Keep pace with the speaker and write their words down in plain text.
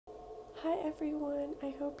Hi everyone,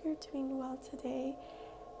 I hope you're doing well today,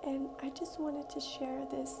 and I just wanted to share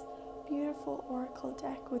this beautiful oracle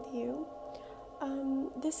deck with you.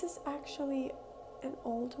 This is actually an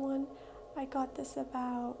old one. I got this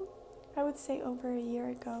about, I would say over a year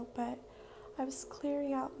ago, but I was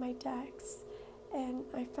clearing out my decks and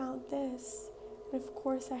I found this, and of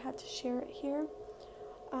course I had to share it here.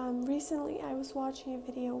 Recently I was watching a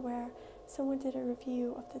video where someone did a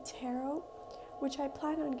review of the tarot, which I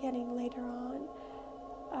plan on getting later on,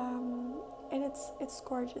 and it's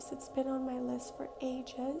gorgeous. It's been on my list for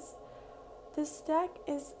ages. This deck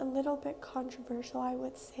is a little bit controversial, I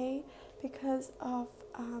would say, because of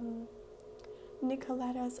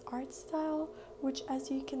Nicoletta's art style, which, as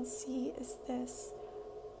you can see, is this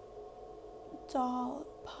doll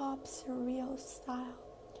pop surreal style,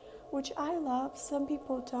 which I love. Some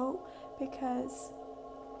people don't, because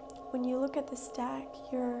when you look at this deck,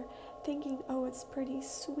 you're thinking, oh, it's pretty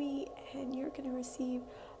sweet and you're going to receive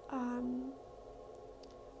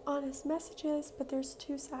honest messages, but there's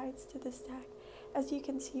two sides to this deck. As you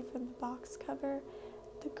can see from the box cover,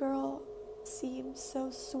 the girl seems so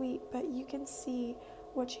sweet, but you can see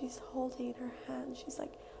what she's holding in her hand. She's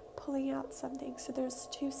like pulling out something. So there's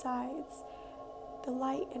two sides, the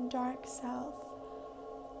light and dark self.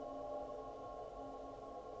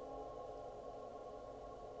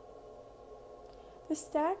 This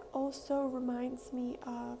deck also reminds me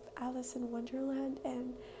of Alice in Wonderland,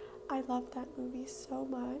 and I love that movie so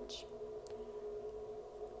much.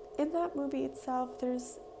 In that movie itself,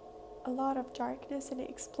 there's a lot of darkness, and it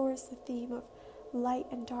explores the theme of light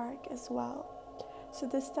and dark as well. So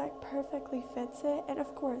this deck perfectly fits it, and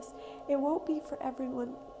of course, it won't be for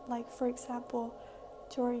everyone, like for example,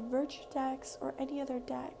 during virtue decks or any other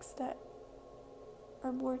decks that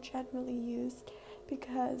are more generally used,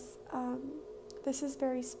 because this is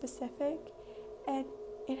very specific and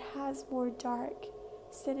it has more dark,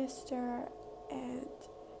 sinister, and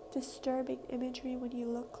disturbing imagery when you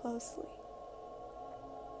look closely.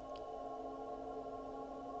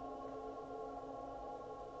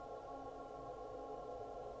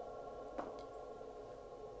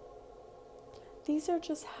 These are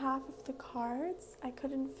just half of the cards. I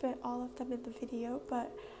couldn't fit all of them in the video,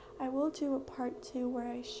 but I will do a part 2 where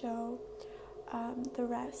I show the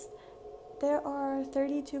rest. There are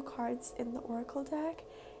 32 cards in the oracle deck.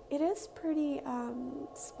 It is pretty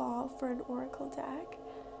small for an oracle deck,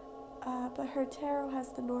 but her tarot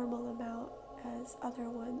has the normal amount as other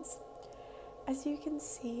ones. As you can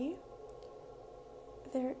see,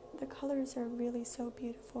 the colors are really so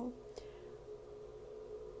beautiful.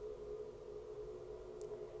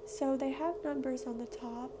 So they have numbers on the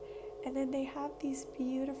top, and then they have these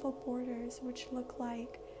beautiful borders which look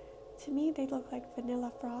like, to me they look like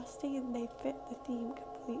vanilla frosting, and they fit the theme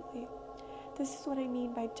completely. This is what I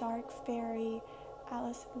mean by dark fairy,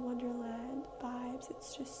 Alice in Wonderland vibes.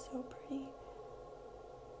 It's just so pretty.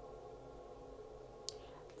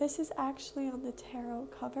 This is actually on the tarot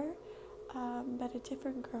cover, but a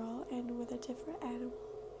different girl and with a different animal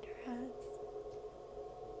in her hands.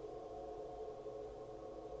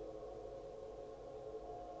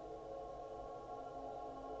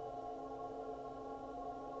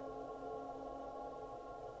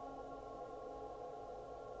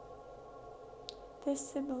 This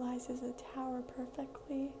symbolizes a tower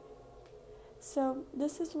perfectly. So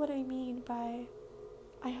this is what I mean by,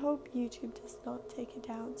 I hope YouTube does not take it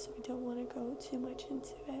down, so I don't want to go too much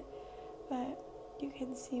into it, but you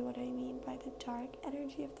can see what I mean by the dark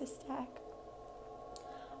energy of this deck.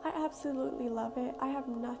 I absolutely love it. I have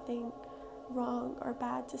nothing wrong or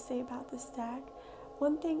bad to say about this deck.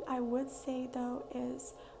 One thing I would say though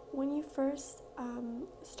is, when you first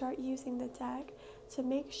start using the deck, to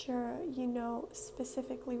make sure you know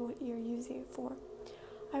specifically what you're using it for.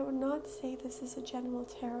 I would not say this is a general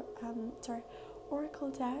oracle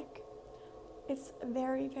deck. It's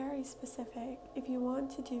very, very specific. If you want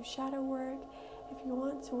to do shadow work, if you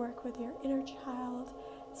want to work with your inner child,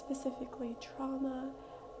 specifically trauma,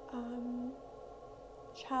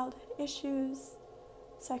 childhood issues,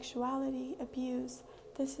 sexuality, abuse,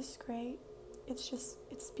 this is great.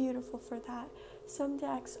 It's beautiful for that. Some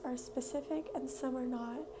decks are specific and some are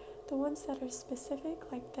not. The ones that are specific,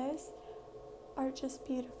 like this, are just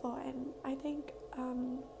beautiful, and I think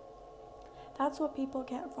that's what people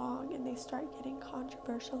get wrong, and they start getting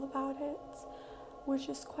controversial about it, which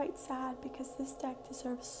is quite sad, because this deck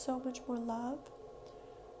deserves so much more love,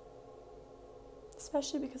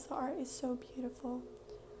 especially because the art is so beautiful.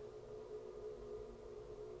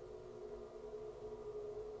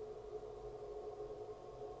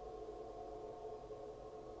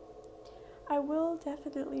 I will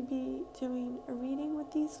definitely be doing a reading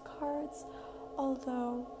with these cards,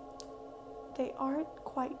 although they aren't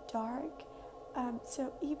quite dark.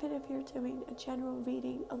 So even if you're doing a general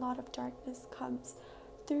reading, a lot of darkness comes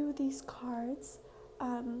through these cards.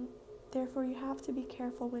 Therefore, you have to be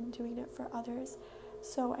careful when doing it for others.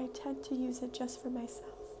 So I tend to use it just for myself.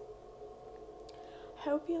 I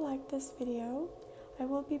hope you liked this video. I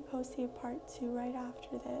will be posting a part 2 right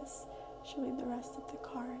after this, showing the rest of the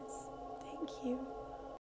cards. Thank you.